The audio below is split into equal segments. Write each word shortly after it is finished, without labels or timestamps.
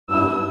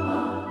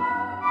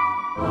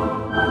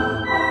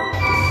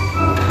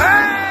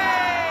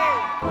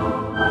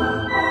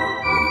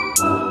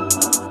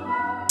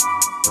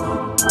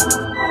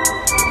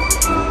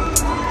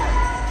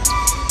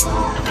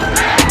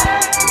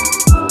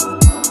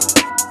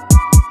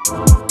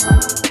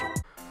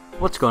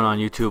What's going on,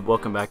 YouTube?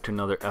 Welcome back to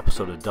another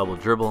episode of Double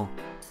Dribble.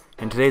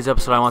 In today's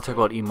episode I want to talk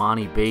about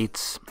Emoni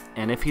Bates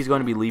and if he's going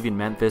to be leaving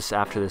Memphis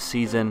after the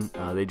season.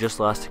 They just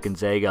lost to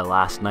Gonzaga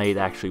last night,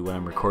 actually, when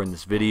I'm recording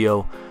this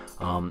video.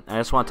 I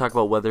just want to talk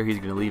about whether he's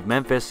going to leave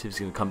Memphis, if he's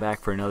going to come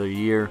back for another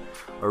year,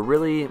 or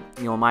really,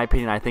 in my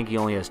opinion, I think he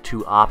only has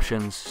two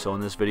options. So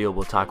in this video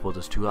we'll talk about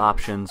those two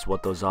options,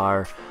 what those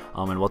are,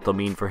 and what they'll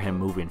mean for him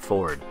moving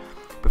forward.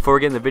 Before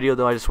we get in the video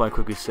though, I just want to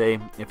quickly say,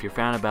 if you're a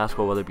fan of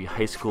basketball, whether it be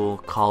high school,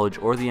 college,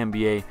 or the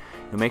NBA,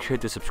 make sure to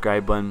hit the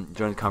subscribe button,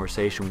 join the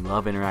conversation. We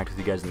love interacting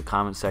with you guys in the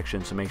comment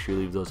section, so make sure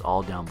you leave those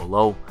all down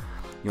below.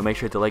 Make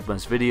sure to like button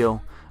this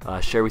video,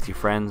 share with your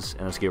friends,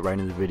 and let's get right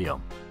into the video.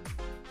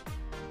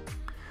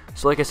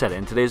 So like I said,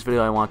 in today's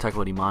video I want to talk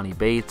about Emoni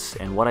Bates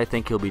and what I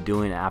think he'll be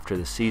doing after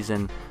the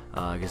season,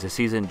 because the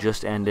season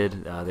just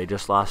ended. They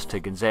just lost to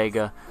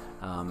Gonzaga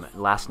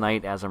last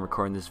night as I'm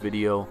recording this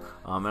video,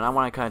 and I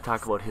want to kind of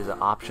talk about his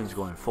options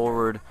going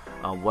forward,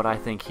 what I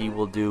think he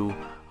will do,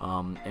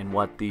 and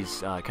what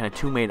these kind of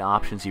two main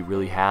options he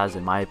really has,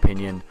 in my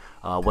opinion,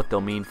 what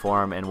they'll mean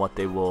for him and what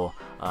they will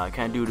kind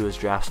of do to his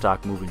draft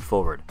stock moving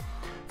forward.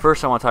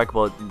 First, I want to talk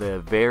about the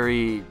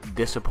very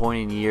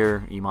disappointing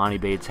year Emoni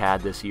Bates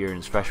had this year in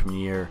his freshman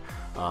year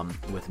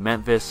with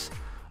Memphis.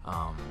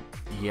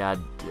 He had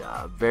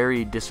a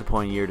very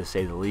disappointing year, to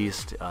say the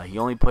least. He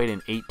only played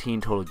in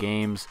 18 total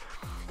games.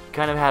 He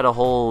kind of had a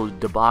whole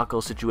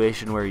debacle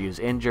situation where he was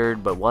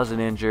injured but wasn't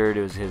injured.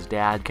 It was his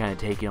dad kind of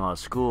taking him out of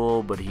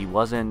school, but he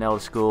wasn't out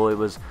of school. It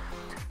was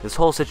this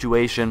whole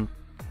situation.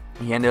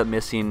 He ended up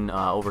missing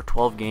over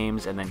 12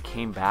 games and then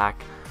came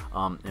back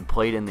and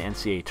played in the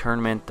NCAA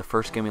tournament. The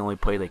first game he only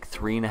played like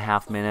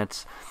 3.5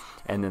 minutes.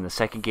 And then the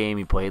second game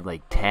he played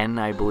like 10,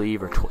 I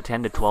believe, or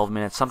 10 to 12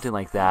 minutes, something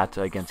like that,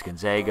 against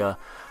Gonzaga,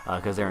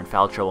 because they're in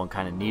foul trouble and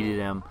kind of needed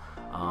him.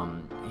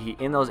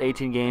 In those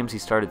 18 games, he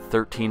started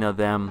 13 of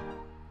them.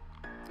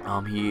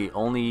 He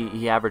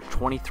averaged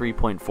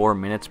 23.4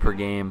 minutes per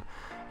game.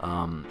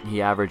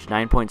 He averaged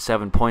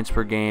 9.7 points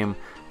per game,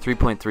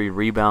 3.3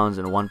 rebounds,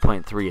 and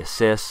 1.3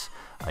 assists.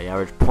 He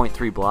averaged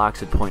 0.3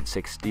 blocks and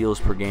 0.6 steals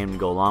per game to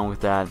go along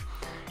with that.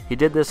 He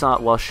did this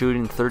while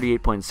shooting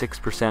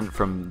 38.6%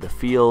 from the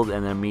field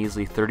and then a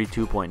measly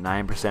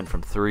 32.9%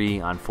 from three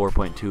on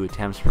 4.2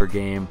 attempts per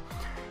game.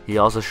 He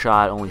also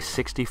shot only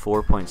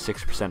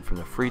 64.6% from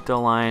the free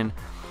throw line.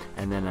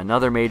 And then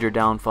another major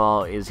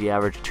downfall is he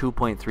averaged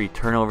 2.3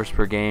 turnovers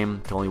per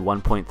game to only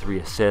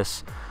 1.3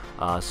 assists.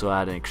 So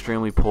had an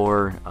extremely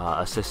poor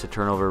assist to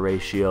turnover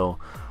ratio,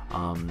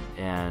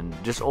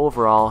 and just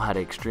overall had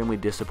an extremely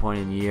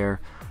disappointing year.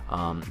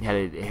 He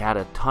had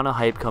a ton of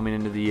hype coming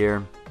into the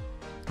year.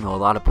 A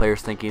lot of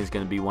players thinking he's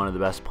going to be one of the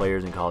best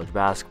players in college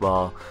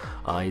basketball.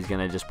 He's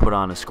going to just put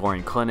on a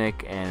scoring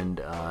clinic and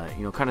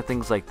kind of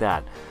things like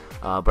that.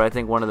 But I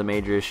think one of the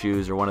major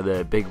issues, or one of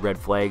the big red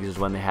flags, is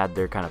when they had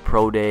their kind of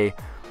pro day,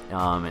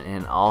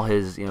 and all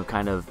his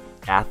kind of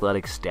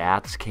athletic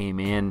stats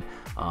came in,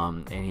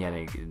 and he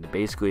had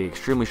basically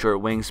extremely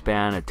short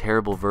wingspan, a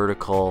terrible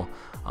vertical,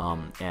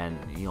 and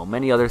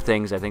many other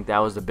things. I think that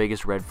was the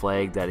biggest red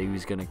flag, that he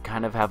was going to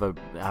kind of have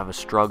a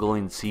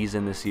struggling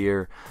season this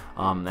year,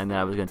 and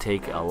that it was going to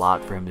take a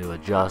lot for him to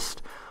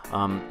adjust.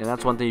 And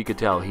that's one thing you could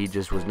tell. He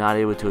just was not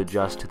able to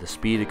adjust to the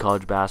speed of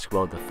college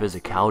basketball, the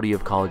physicality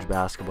of college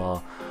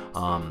basketball,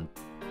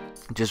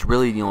 just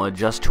really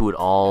adjust to it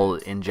all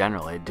in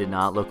general. It did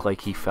not look like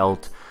he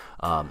felt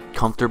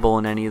comfortable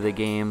in any of the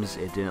games.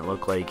 It didn't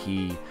look like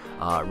he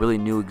really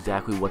knew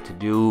exactly what to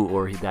do,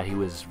 or that he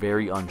was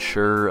very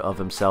unsure of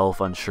himself,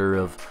 unsure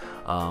of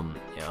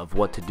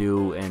what to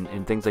do,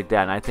 and things like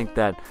that. And I think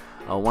that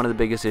one of the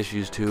biggest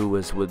issues too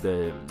was with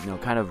the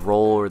kind of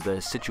role or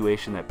the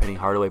situation that Penny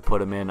Hardaway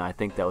put him in. I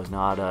think that was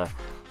not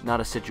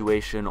a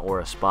situation or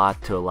a spot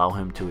to allow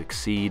him to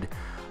exceed,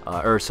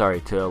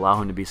 to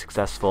allow him to be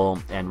successful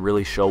and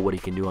really show what he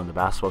can do on the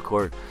basketball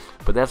court.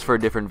 But that's for a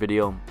different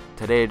video.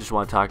 Today I just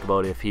want to talk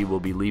about if he will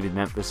be leaving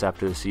Memphis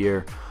after this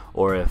year,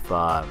 or if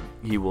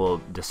he will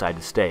decide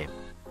to stay.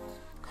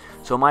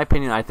 So in my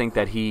opinion, I think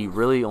that he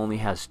really only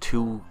has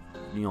two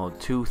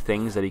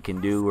things that he can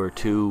do, or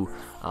two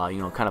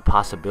kind of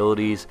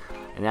possibilities,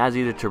 and that's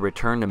either to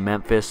return to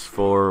Memphis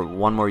for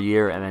one more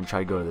year and then try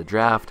to go to the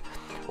draft,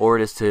 or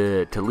it is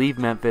to leave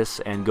Memphis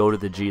and go to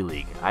the G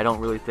League. I don't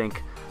really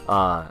think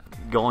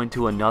going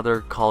to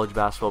another college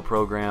basketball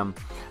program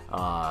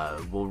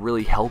will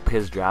really help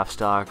his draft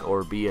stock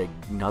or be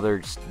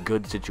another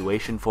good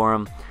situation for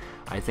him.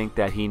 I think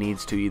that he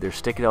needs to either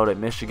stick it out at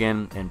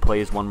Michigan and play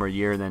his one more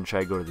year and then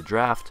try to go to the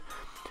draft,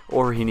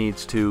 or he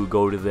needs to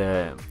go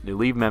to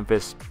leave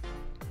Memphis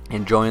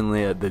and join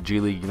the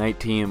G League Unite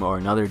team or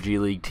another G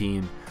League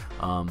team,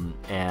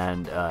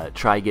 and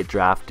try to get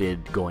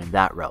drafted going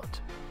that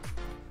route.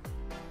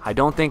 I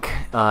don't think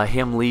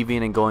him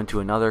leaving and going to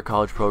another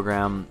college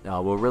program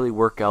will really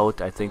work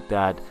out. I think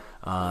that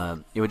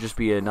it would just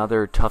be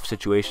another tough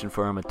situation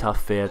for him, a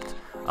tough fit.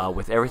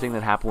 With everything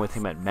that happened with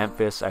him at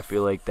Memphis, I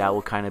feel like that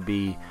will kind of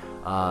be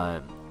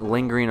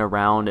lingering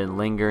around and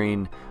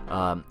lingering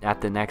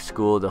at the next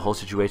school. The whole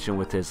situation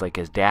with his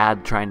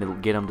dad trying to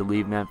get him to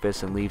leave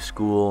Memphis and leave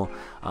school,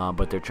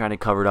 but they're trying to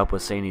cover it up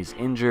with saying he's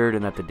injured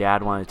and that the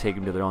dad wanted to take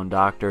him to their own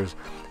doctors.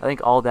 I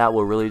think all that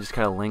will really just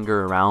kind of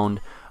linger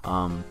around,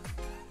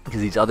 because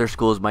these other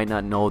schools might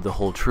not know the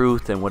whole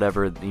truth, and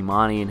whatever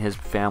Emoni and his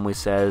family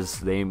says,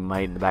 they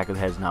might in the back of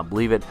their heads not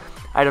believe it.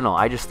 I don't know.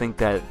 I just think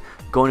that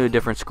going to a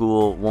different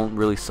school won't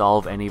really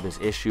solve any of his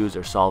issues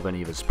or solve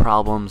any of his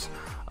problems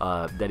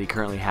that he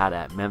currently had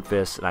at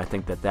Memphis, and I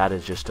think that that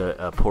is just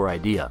a poor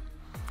idea.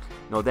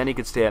 Then he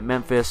could stay at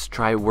Memphis,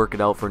 try work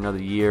it out for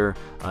another year.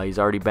 He's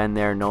already been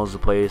there, knows the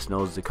place,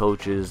 knows the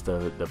coaches,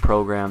 the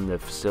program, the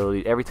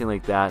facility, everything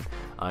like that.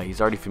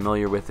 He's already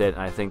familiar with it,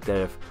 and I think that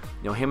if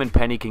him and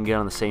Penny can get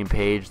on the same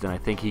page, then I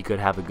think he could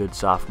have a good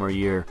sophomore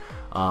year,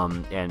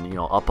 and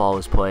up all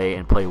his play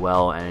and play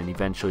well, and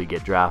eventually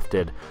get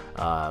drafted,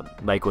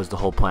 like was the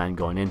whole plan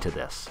going into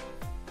this.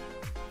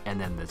 And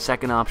then the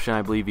second option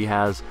I believe he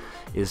has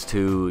is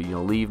to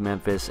leave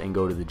Memphis and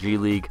go to the G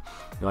League.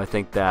 I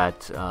think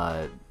that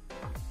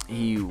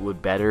he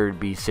would better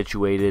be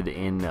situated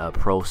in a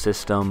pro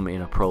system,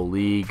 in a pro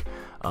league,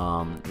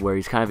 where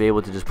he's kind of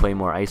able to just play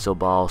more ISO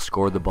ball,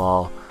 score the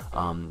ball,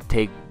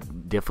 take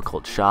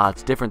difficult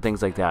shots, different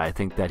things like that. I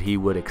think that he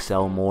would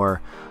excel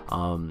more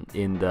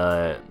in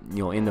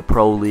the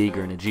pro league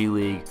or in a G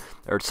League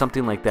or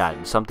something like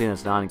that, something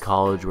that's not in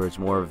college, where it's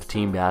more of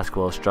team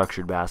basketball,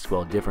 structured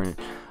basketball, different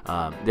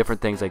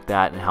things like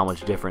that, and how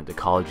much different the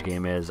college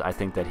game is. I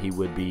think that he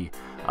would be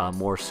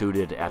more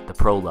suited at the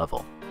pro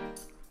level.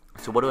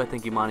 So what do I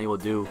think Emoni will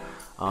do?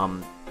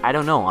 I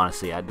don't know,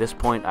 honestly. At this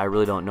point, I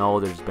really don't know.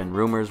 There's been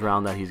rumors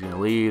around that he's going to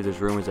leave. There's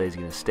rumors that he's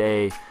going to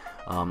stay.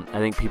 I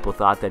think people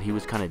thought that he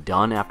was kind of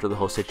done after the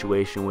whole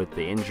situation with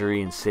the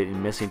injury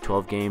and missing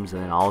 12 games,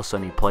 and then all of a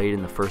sudden he played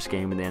in the first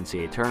game in the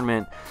NCAA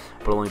tournament,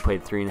 but only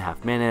played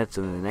 3.5 minutes,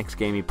 and then the next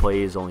game he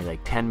plays only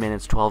like 10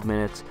 minutes, 12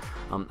 minutes.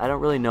 I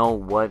don't really know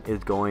what's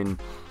kind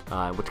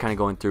of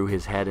going through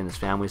his head and his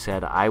family's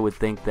head. I would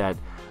think that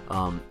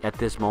at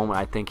this moment,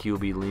 I think he will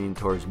be leaning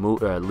towards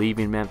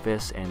leaving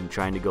Memphis and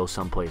trying to go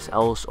someplace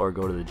else or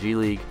go to the G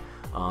League.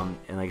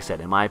 And like I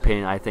said, in my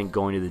opinion, I think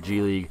going to the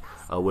G League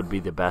would be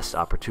the best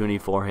opportunity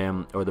for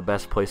him, or the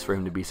best place for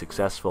him to be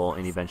successful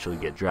and eventually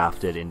get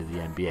drafted into the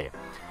NBA.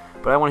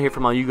 But I want to hear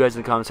from all you guys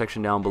in the comment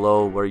section down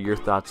below. What are your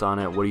thoughts on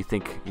it? What do you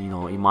think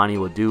Emoni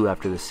will do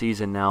after the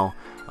season now,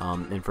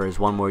 and for his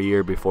one more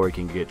year before he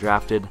can get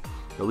drafted?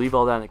 So leave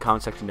all that in the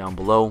comment section down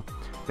below.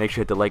 Make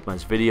sure to hit the like on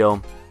this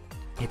video,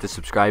 hit the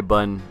subscribe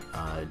button,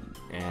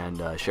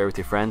 and share with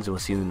your friends, and we'll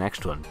see you in the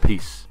next one.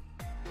 Peace.